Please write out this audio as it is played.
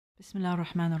Bismillah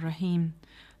ar-Rahman ar-Rahim.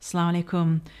 Assalamu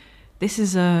alaikum. This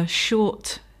is a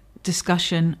short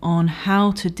discussion on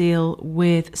how to deal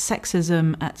with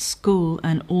sexism at school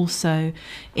and also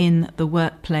in the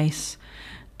workplace.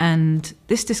 And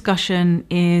this discussion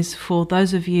is for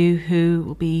those of you who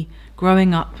will be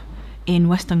growing up in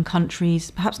Western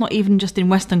countries, perhaps not even just in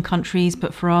Western countries,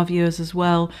 but for our viewers as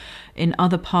well in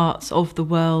other parts of the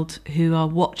world who are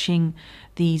watching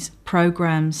these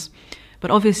programs. But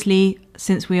obviously,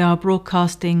 since we are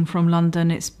broadcasting from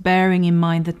London, it's bearing in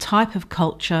mind the type of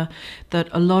culture that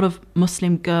a lot of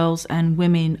Muslim girls and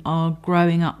women are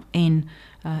growing up in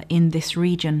this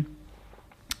region.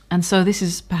 And so this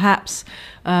is perhaps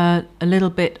a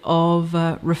little bit of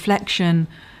reflection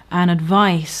and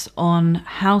advice on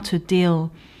how to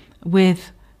deal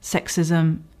with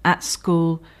sexism at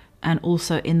school and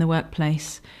also in the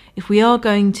workplace. If we are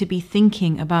going to be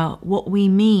thinking about what we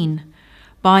mean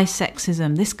by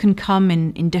sexism, this can come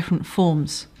in different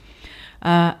forms.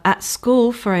 At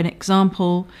school, for an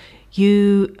example,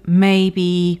 you may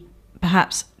be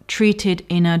perhaps treated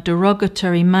in a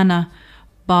derogatory manner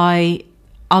by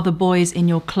other boys in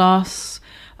your class,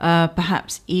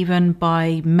 perhaps even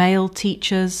by male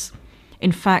teachers.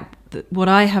 In fact, what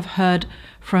I have heard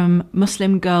from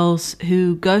Muslim girls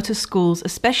who go to schools,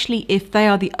 especially if they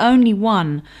are the only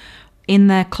one in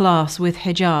their class with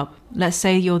hijab. Let's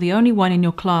say you're the only one in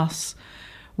your class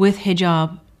with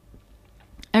hijab.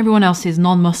 Everyone else is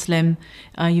non-Muslim.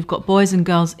 You've got boys and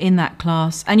girls in that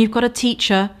class, and you've got a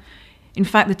teacher. In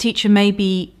fact, the teacher may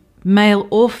be male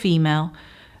or female.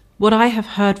 What I have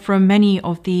heard from many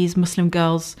of these Muslim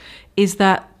girls is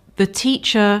that the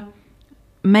teacher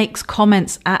makes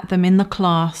comments at them in the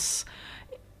class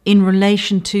in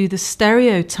relation to the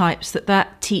stereotypes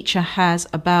that teacher has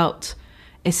about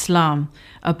Islam,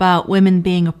 about women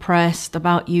being oppressed,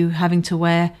 about you having to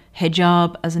wear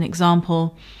hijab as an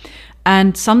example.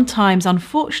 And sometimes,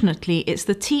 unfortunately, it's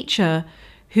the teacher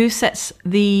who sets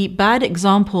the bad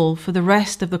example for the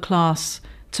rest of the class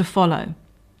to follow.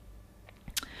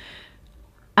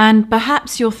 And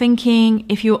perhaps you're thinking,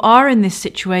 if you are in this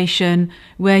situation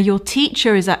where your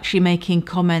teacher is actually making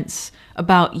comments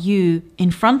about you in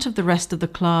front of the rest of the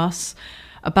class,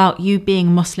 about you being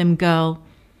a Muslim girl,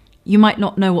 you might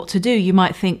not know what to do. You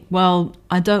might think, well,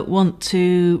 I don't want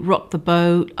to rock the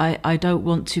boat. I don't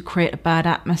want to create a bad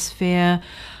atmosphere.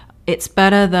 It's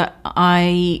better that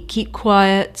I keep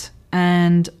quiet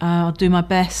and I'll do my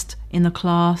best in the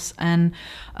class, and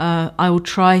I will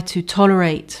try to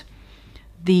tolerate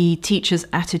the teacher's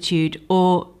attitude,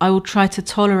 or I will try to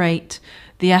tolerate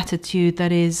the attitude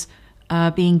that is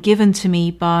being given to me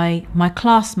by my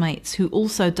classmates who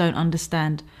also don't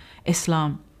understand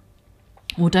Islam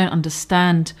or don't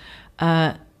understand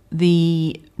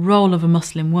the role of a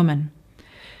Muslim woman.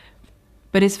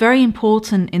 But it's very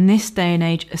important in this day and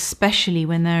age, especially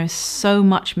when there is so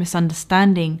much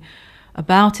misunderstanding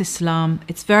about Islam,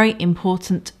 it's very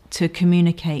important to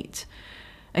communicate.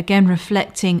 Again,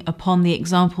 reflecting upon the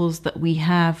examples that we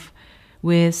have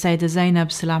with Sayyidah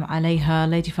Zainab, salam alayha,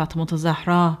 Lady Fatima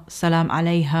Zahra, salam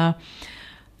alayha,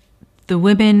 the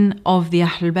women of the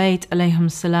Ahlul Bayt,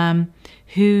 alayhim salam,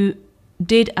 who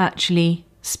did actually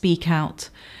speak out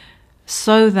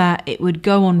so that it would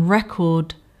go on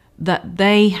record that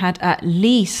they had at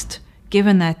least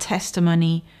given their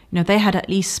testimony, they had at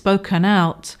least spoken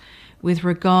out with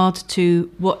regard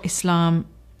to what Islam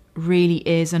really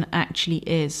is and actually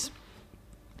is.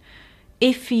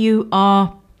 If you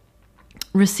are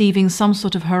receiving some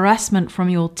sort of harassment from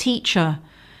your teacher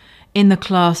in the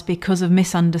class because of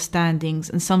misunderstandings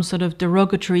and some sort of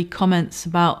derogatory comments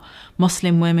about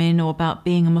Muslim women or about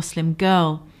being a Muslim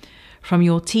girl from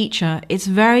your teacher, it's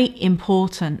very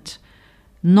important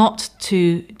not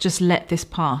to just let this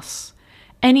pass.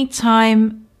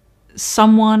 Anytime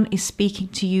someone is speaking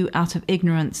to you out of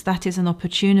ignorance, that is an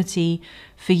opportunity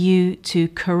for you to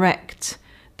correct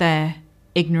their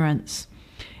ignorance.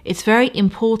 It's very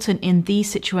important in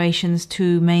these situations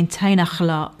to maintain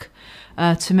akhlaq,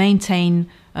 to maintain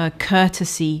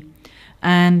courtesy,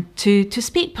 and to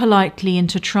speak politely and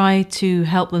to try to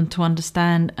help them to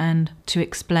understand and to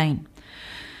explain.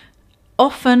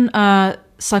 Often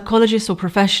psychologists or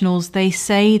professionals, they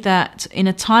say that in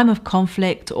a time of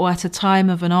conflict or at a time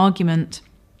of an argument,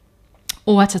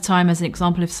 or at a time, as an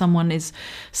example, if someone is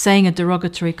saying a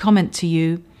derogatory comment to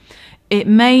you, it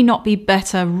may not be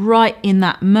better right in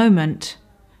that moment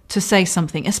to say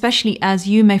something, especially as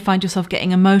you may find yourself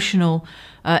getting emotional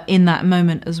in that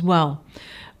moment as well.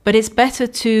 But it's better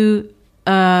to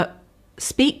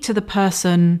speak to the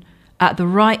person at the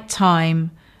right time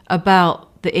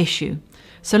about the issue.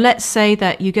 So let's say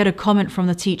that you get a comment from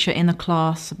the teacher in the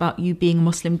class about you being a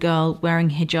Muslim girl wearing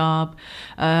hijab.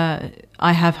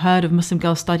 I have heard of Muslim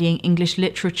girls studying English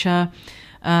literature,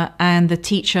 and the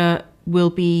teacher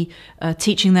will be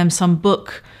teaching them some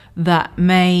book that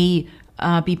may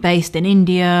be based in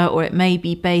India, or it may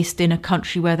be based in a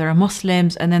country where there are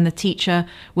Muslims, and then the teacher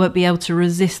won't be able to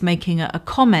resist making a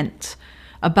comment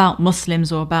about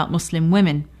Muslims or about Muslim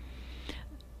women.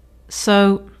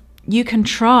 So you can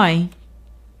try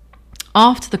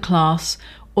after the class,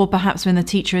 or perhaps when the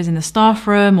teacher is in the staff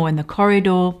room or in the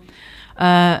corridor,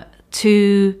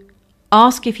 to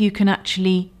ask if you can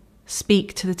actually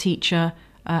speak to the teacher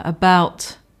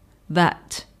about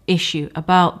that issue,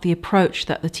 about the approach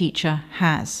that the teacher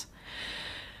has,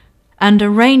 and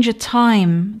arrange a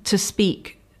time to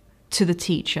speak to the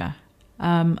teacher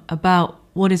about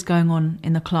what is going on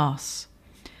in the class.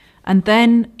 And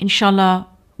then, inshallah,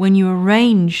 when you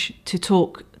arrange to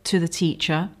talk to the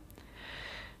teacher,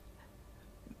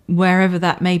 wherever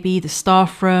that may be, the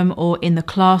staff room or in the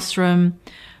classroom,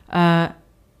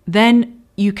 then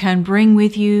you can bring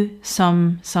with you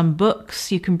some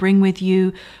books. You can bring with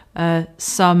you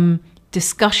some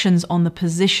discussions on the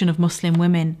position of Muslim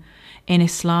women in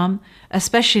Islam.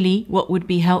 Especially, what would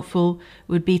be helpful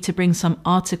would be to bring some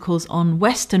articles on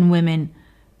Western women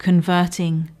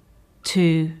converting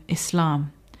to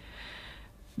Islam.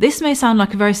 This may sound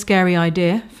like a very scary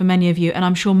idea for many of you, and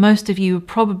I'm sure most of you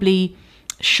probably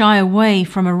shy away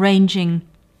from arranging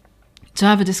to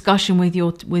have a discussion with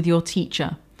your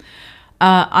teacher.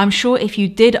 I'm sure if you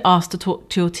did ask to talk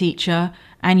to your teacher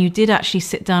and you did actually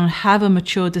sit down and have a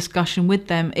mature discussion with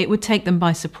them, it would take them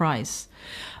by surprise.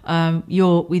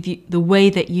 The way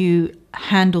that you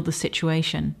handle the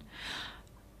situation.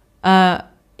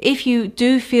 If you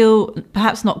do feel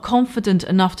perhaps not confident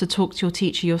enough to talk to your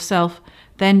teacher yourself,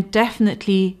 then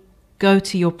definitely go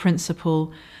to your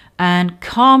principal and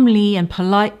calmly and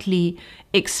politely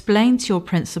explain to your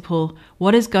principal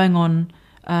what is going on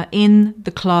in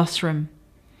the classroom.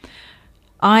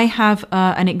 I have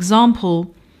an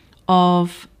example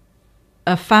of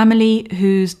a family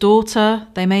whose daughter,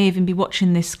 they may even be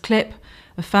watching this clip,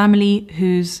 a family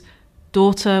whose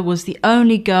daughter was the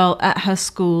only girl at her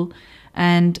school,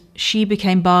 and she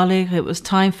became baligh. It was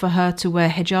time for her to wear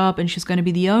hijab, and she's going to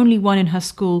be the only one in her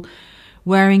school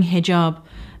wearing hijab.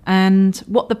 And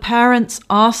what the parents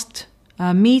asked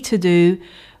me to do,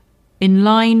 in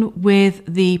line with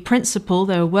the principal,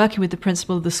 they were working with the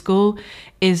principal of the school,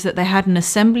 is that they had an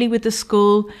assembly with the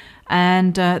school,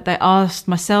 and they asked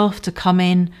myself to come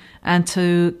in and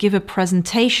to give a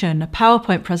presentation, a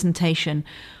PowerPoint presentation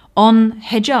on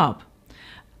hijab.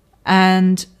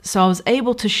 And so I was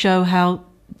able to show how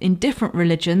in different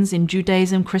religions, in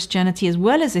Judaism, Christianity, as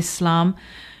well as Islam,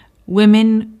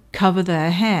 women cover their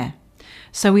hair.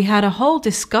 So we had a whole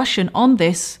discussion on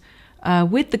this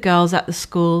with the girls at the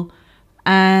school,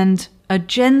 and a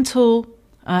gentle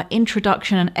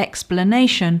introduction and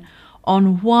explanation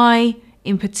on why,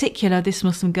 in particular, this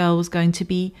Muslim girl was going to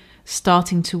be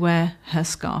starting to wear her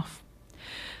scarf.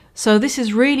 So this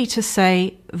is really to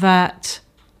say that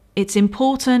it's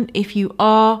important, if you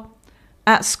are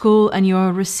at school and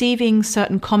you're receiving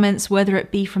certain comments, whether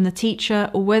it be from the teacher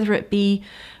or whether it be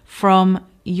from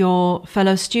your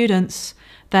fellow students,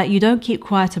 that you don't keep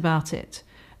quiet about it,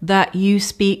 that you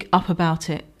speak up about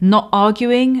it, not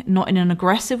arguing, not in an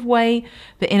aggressive way,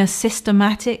 but in a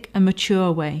systematic and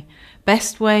mature way.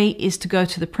 Best way is to go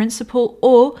to the principal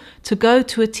or to go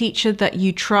to a teacher that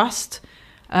you trust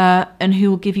and who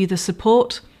will give you the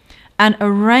support, and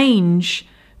arrange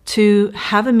to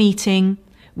have a meeting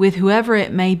with whoever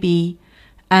it may be,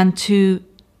 and to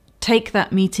take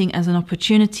that meeting as an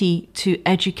opportunity to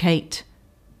educate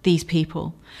these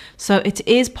people. So it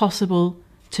is possible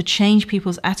to change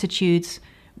people's attitudes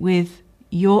with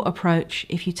your approach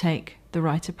if you take the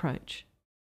right approach.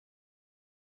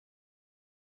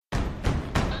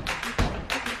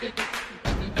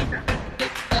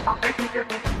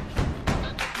 Thank you.